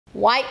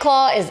White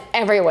Claw is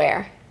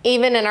everywhere,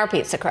 even in our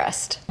pizza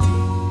crust.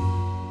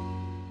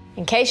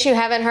 In case you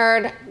haven't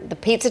heard, the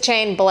pizza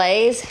chain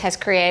Blaze has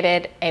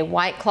created a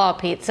White Claw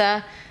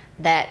pizza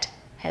that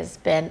has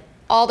been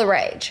all the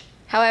rage.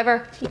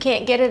 However, you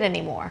can't get it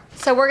anymore.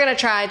 So we're gonna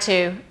try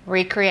to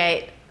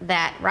recreate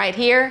that right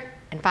here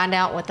and find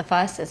out what the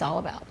fuss is all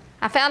about.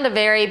 I found a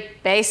very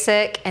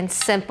basic and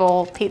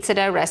simple pizza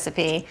dough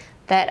recipe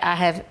that I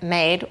have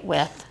made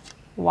with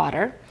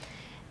water.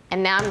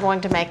 And now I'm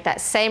going to make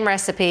that same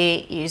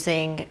recipe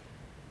using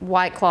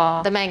White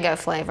Claw, the mango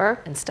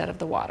flavor, instead of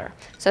the water.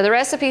 So the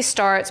recipe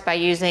starts by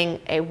using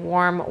a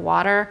warm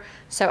water.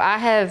 So I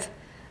have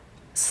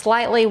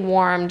slightly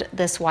warmed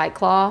this White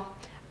Claw.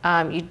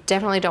 You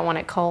definitely don't want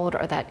it cold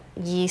or that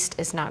yeast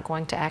is not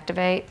going to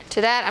activate. To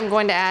that, I'm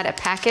going to add a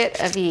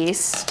packet of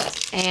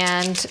yeast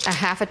and a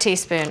half a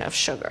teaspoon of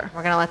sugar.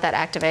 We're gonna let that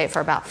activate for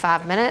about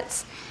 5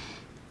 minutes.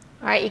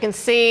 All right, you can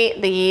see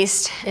the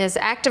yeast is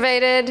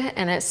activated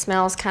and it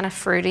smells kind of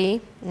fruity.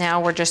 Now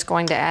we're just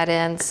going to add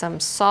in some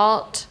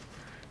salt,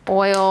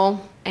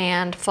 oil,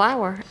 and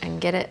flour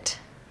and get it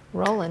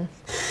rolling.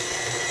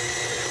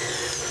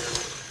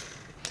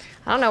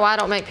 I don't know why I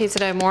don't make pizza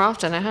dough more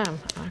often at home.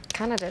 I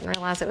kind of didn't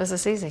realize it was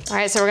this easy. All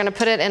right, so we're gonna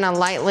put it in a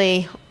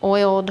lightly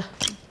oiled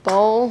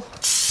bowl,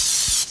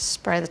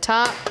 spray the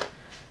top.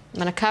 I'm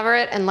gonna cover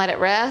it and let it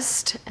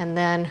rest, and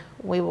then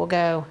we will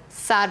go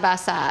side by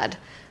side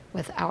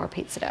with our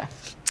pizza dough.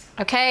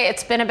 Okay,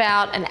 it's been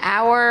about an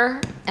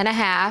hour and a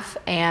half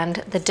and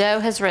the dough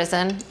has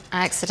risen.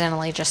 I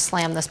accidentally just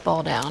slammed this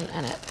bowl down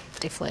and it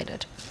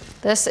deflated.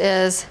 This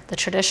is the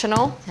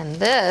traditional, and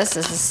this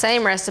is the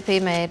same recipe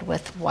made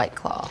with White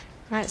Claw.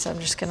 All right, so I'm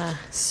just gonna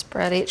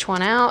spread each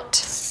one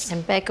out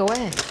and bake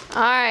away.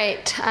 All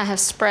right, I have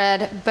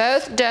spread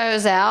both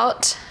doughs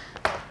out.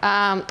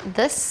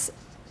 This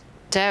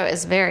dough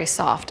is very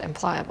soft and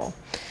pliable.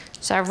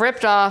 So I've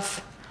ripped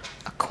off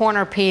a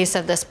corner piece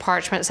of this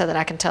parchment so that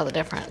I can tell the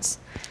difference.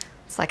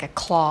 It's like a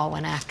claw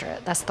went after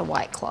it. That's the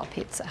White Claw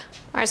pizza. All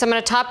right, so I'm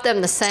gonna top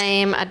them the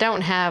same. I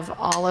don't have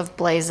all of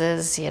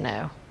Blaze's, you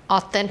know,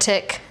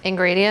 authentic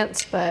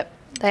ingredients, but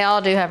they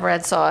all do have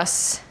red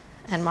sauce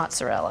and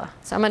mozzarella.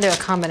 So I'm gonna do a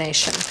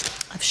combination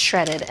of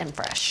shredded and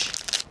fresh.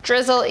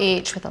 Drizzle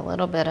each with a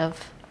little bit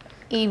of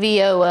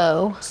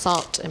EVOO,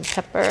 salt and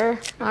pepper.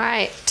 All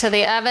right, to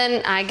the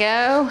oven I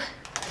go.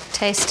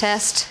 Taste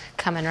test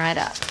coming right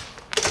up.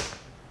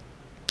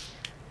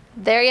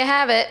 There you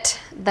have it.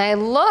 They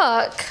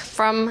look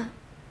from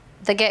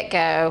the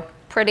get-go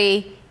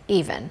pretty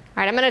even. All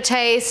right, I'm gonna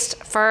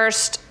taste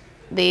first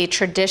the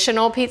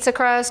traditional pizza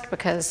crust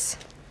because,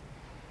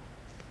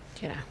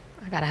 you know,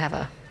 I gotta have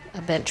a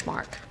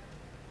benchmark.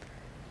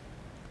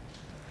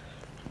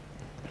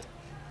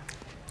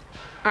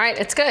 All right,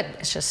 it's good.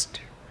 It's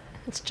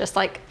just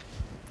like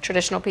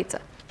traditional pizza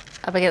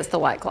up against the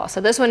White Claw. So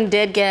this one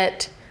did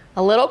get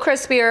a little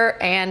crispier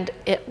and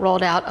it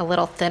rolled out a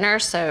little thinner,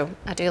 so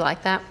I do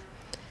like that.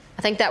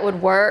 I think that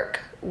would work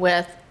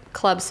with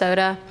club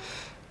soda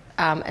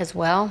as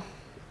well.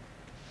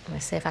 Let me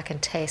see if I can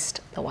taste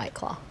the White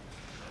Claw.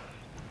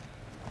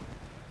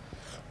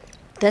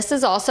 This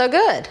is also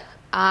good.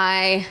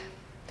 I'm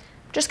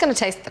just gonna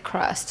taste the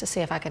crust to see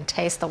if I can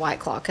taste the White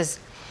Claw, because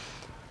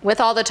with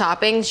all the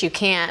toppings, you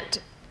can't,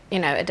 you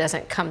know, it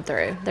doesn't come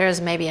through. There's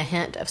maybe a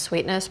hint of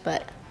sweetness,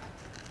 but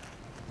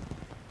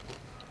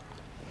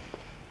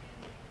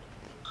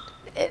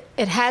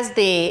it has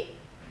the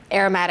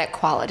aromatic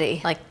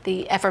quality, like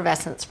the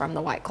effervescence from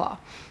the White Claw.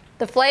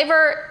 The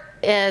flavor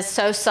is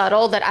so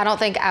subtle that I don't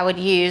think I would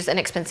use an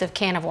expensive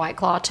can of White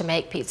Claw to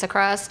make pizza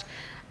crust.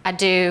 I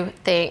do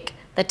think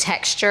the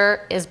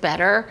texture is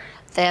better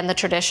than the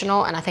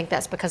traditional, and I think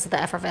that's because of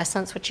the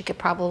effervescence, which you could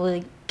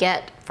probably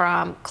get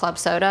from club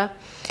soda.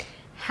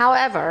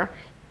 However,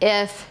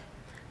 if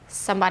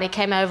somebody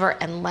came over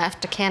and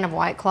left a can of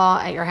White Claw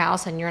at your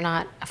house and you're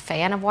not a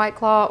fan of White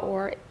Claw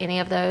or any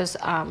of those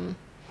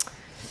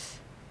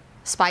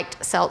spiked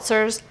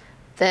seltzers,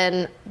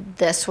 then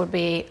this would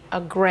be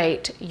a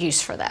great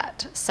use for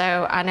that.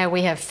 So I know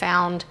we have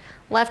found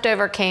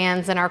leftover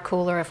cans in our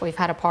cooler if we've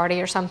had a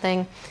party or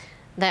something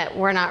that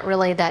we're not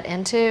really that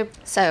into.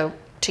 So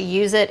to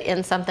use it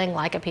in something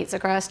like a pizza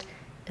crust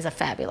is a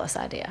fabulous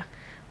idea.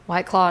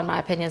 White Claw, in my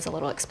opinion, is a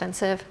little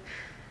expensive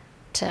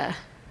to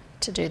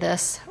do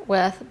this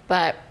with,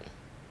 but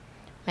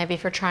maybe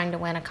if you're trying to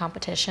win a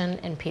competition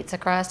in pizza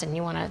crust and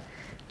you want to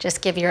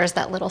just give yours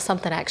that little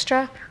something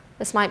extra,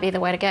 this might be the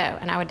way to go.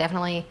 And I would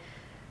definitely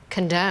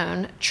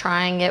condone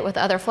trying it with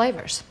other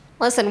flavors.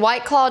 Listen,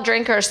 White Claw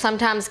drinkers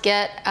sometimes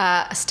get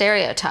a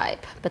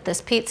stereotype, but this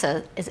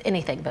pizza is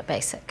anything but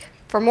basic.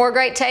 For more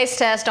great taste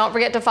tests, don't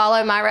forget to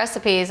follow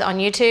MyRecipes on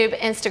YouTube,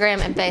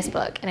 Instagram, and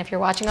Facebook. And if you're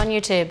watching on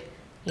YouTube,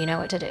 you know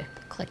what to do.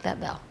 Click that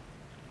bell.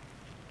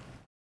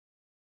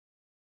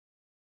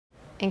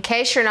 In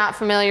case you're not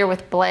familiar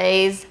with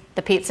Blaze,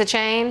 the pizza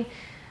chain,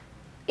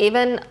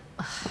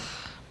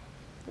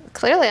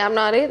 clearly I'm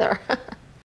not either.